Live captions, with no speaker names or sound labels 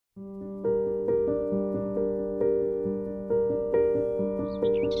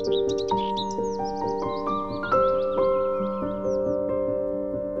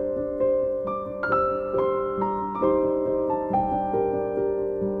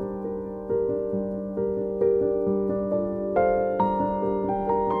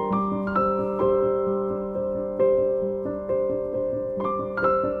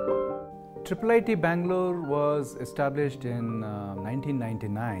IIIT Bangalore was established in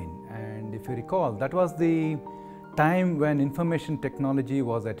 1999, and if you recall, that was the time when information technology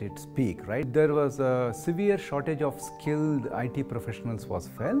was at its peak, right? There was a severe shortage of skilled IT professionals was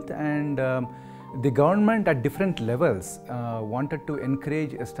felt, and the government at different levels wanted to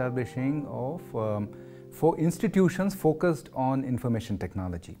encourage establishing of institutions focused on information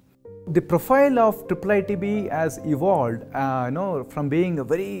technology. The profile of IIIT-B has evolved from being a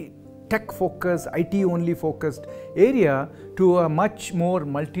very tech-focused, IT-only focused area to a much more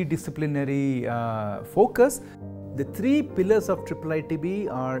multidisciplinary focus. The three pillars of IIIT-B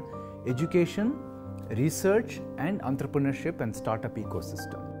are education, research, and entrepreneurship and startup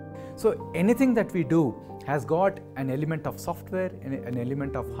ecosystem. So anything that we do has got an element of software, an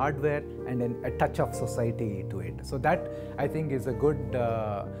element of hardware, and a touch of society to it. So that, I think, is a good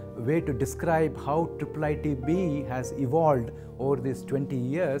way to describe how IIIT-B has evolved over these 20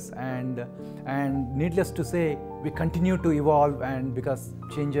 years, and needless to say, we continue to evolve, and because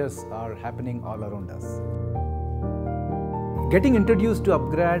changes are happening all around us. Getting introduced to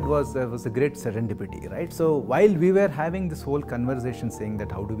upGrad was a great serendipity, right? So while we were having this whole conversation saying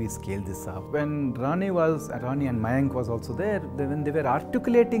that how do we scale this up, when Rani and Mayank was also there, when they were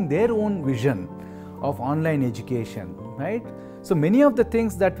articulating their own vision of online education, right? So many of the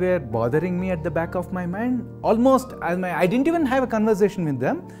things that were bothering me at the back of my mind, almost, I didn't even have a conversation with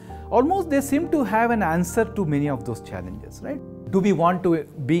them, almost they seemed to have an answer to many of those challenges, right? Do we want to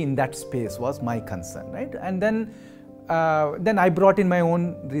be in that space was my concern, right? And then I brought in my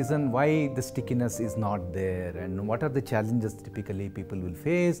own reason why the stickiness is not there and what are the challenges typically people will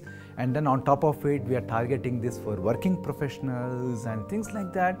face, and then on top of it we are targeting this for working professionals and things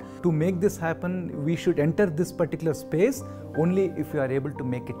like that. To make this happen, we should enter this particular space only if we are able to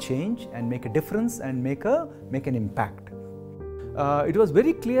make a change and make a difference and make an impact. It was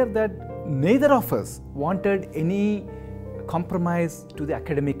very clear that neither of us wanted any compromise to the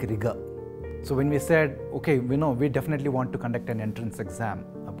academic rigor. So when we said, okay, we definitely want to conduct an entrance exam,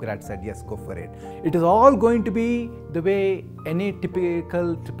 upGrad said, yes, go for it. It is all going to be the way any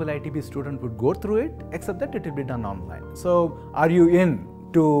typical IIIT-B student would go through it, except that it will be done online. So are you in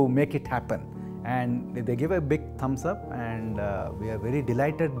to make it happen? And they give a big thumbs up, and we are very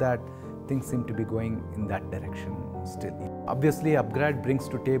delighted that things seem to be going in that direction still. Obviously, upGrad brings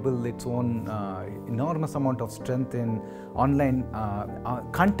to table its own enormous amount of strength in online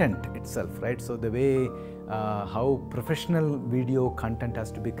content itself, right? So the way how professional video content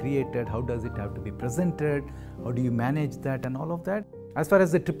has to be created, how does it have to be presented, how do you manage that and all of that. As far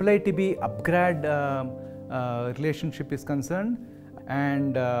as the IIIT-B upGrad relationship is concerned,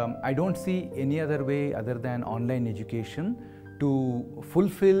 and I don't see any other way other than online education to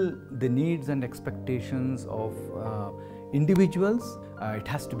fulfill the needs and expectations of individuals. It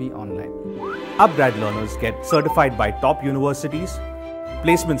has to be online. upGrad learners get certified by top universities,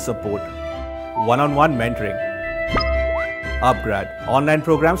 placement support, one-on-one mentoring. upGrad, online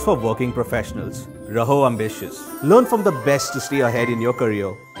programs for working professionals. Raho ambitious. Learn from the best to stay ahead in your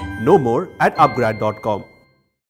career. Know more at upgrad.com.